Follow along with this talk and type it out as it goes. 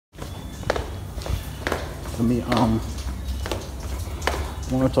To me, I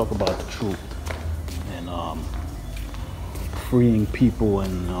want to talk about the truth and freeing people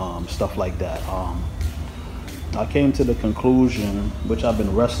and stuff like that. I came to the conclusion, which I've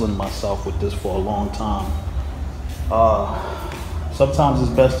been wrestling myself with this for a long time. Sometimes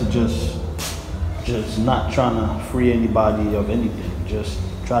it's best to just not trying to free anybody of anything. Just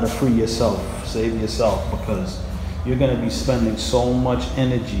try to free yourself, save yourself, because you're going to be spending so much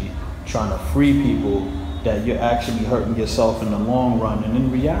energy trying to free people that you're actually hurting yourself in the long run. And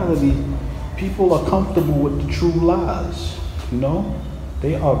in reality, people are comfortable with the true lies, you know?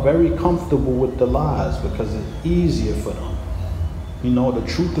 They are very comfortable with the lies because it's easier for them. You know, the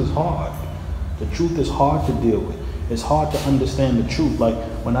truth is hard. The truth is hard to deal with. It's hard to understand the truth. Like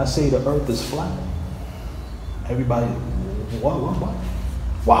when I say the earth is flat, everybody, what?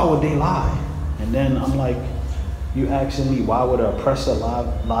 Why would they lie? And then I'm like, you asking me, why would an oppressor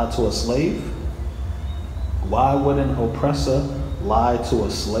lie to a slave? Why would an oppressor lie to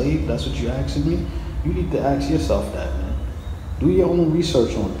a slave? That's what you're asking me? You need to ask yourself that, man. Do your own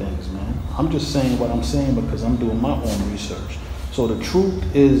research on things, man. I'm just saying what I'm saying because I'm doing my own research. So the truth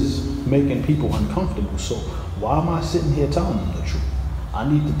is making people uncomfortable. So why am I sitting here telling them the truth? I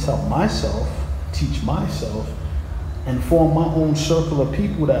need to tell myself, teach myself, and form my own circle of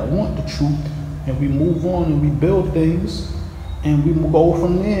people that want the truth, and we move on and we build things, and we go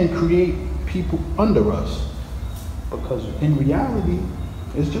from there and create people under us. Because in reality,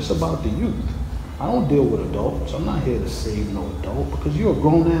 it's just about the youth. I don't deal with adults. I'm not here to save no adult because you're a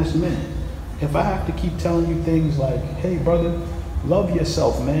grown-ass man. If I have to keep telling you things like, hey brother, love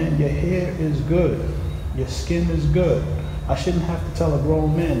yourself, man. Your hair is good. Your skin is good. I shouldn't have to tell a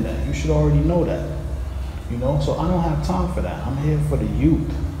grown man that. You should already know that. You know, so I don't have time for that. I'm here for the youth.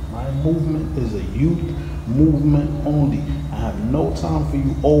 My movement is a youth movement only. I have no time for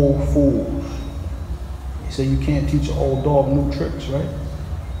you old fools. You say you can't teach an old dog new tricks, right?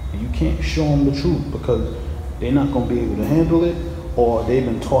 And you can't show them the truth because they're not going to be able to handle it, or they've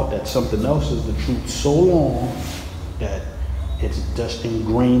been taught that something else is the truth so long that it's just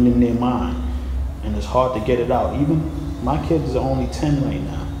ingrained in their mind and it's hard to get it out. Even my kids are only 10 right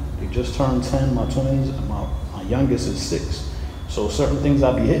now. They just turned 10. My twins, my youngest is 6. So certain things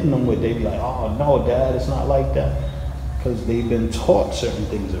I be hitting them with, they be like, oh no dad, it's not like that, because they've been taught certain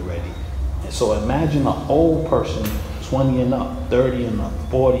things already. And so imagine an old person, 20 and up, 30 and up,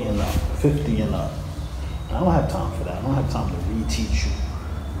 40 and up, 50 and up. I don't have time for that. I don't have time to reteach you,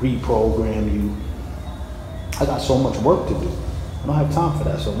 reprogram you. I got so much work to do. I don't have time for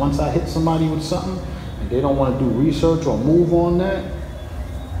that. So once I hit somebody with something and they don't want to do research or move on that,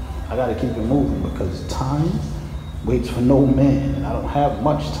 I got to keep it moving because time waits for no man, and I don't have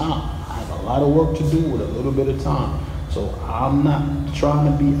much time. I have a lot of work to do with a little bit of time. So I'm not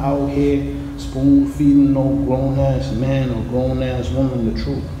trying to be out here spoon feeding no grown ass man or grown ass woman the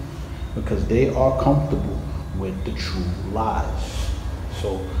truth, because they are comfortable with the true lies.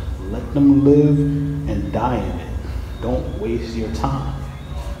 So let them live and die in it. Don't waste your time.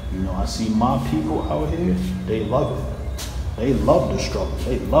 You know, I see my people out here, they love it. They love the struggle.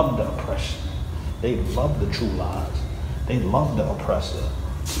 They love the oppression. They love the true lies. They love the oppressor.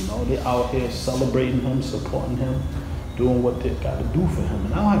 You know, they're out here celebrating him, supporting him, doing what they got to do for him.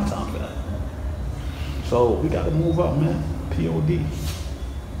 And I don't have time for that. So we got to move up, man. P.O.D.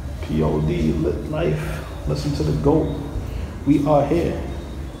 P.O.D. Lit life. Listen to the GOAT. We are here.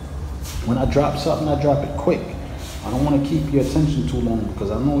 When I drop something, I drop it quick. I don't want to keep your attention too long because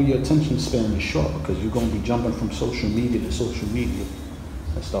I know your attention span is short because you're going to be jumping from social media to social media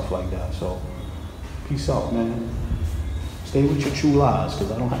and stuff like that. So peace out, man. Stay with your true lies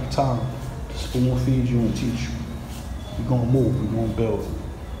because I don't have time to spoon feed you and teach you. We're going to move. We're going to build.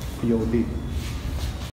 P.O.D.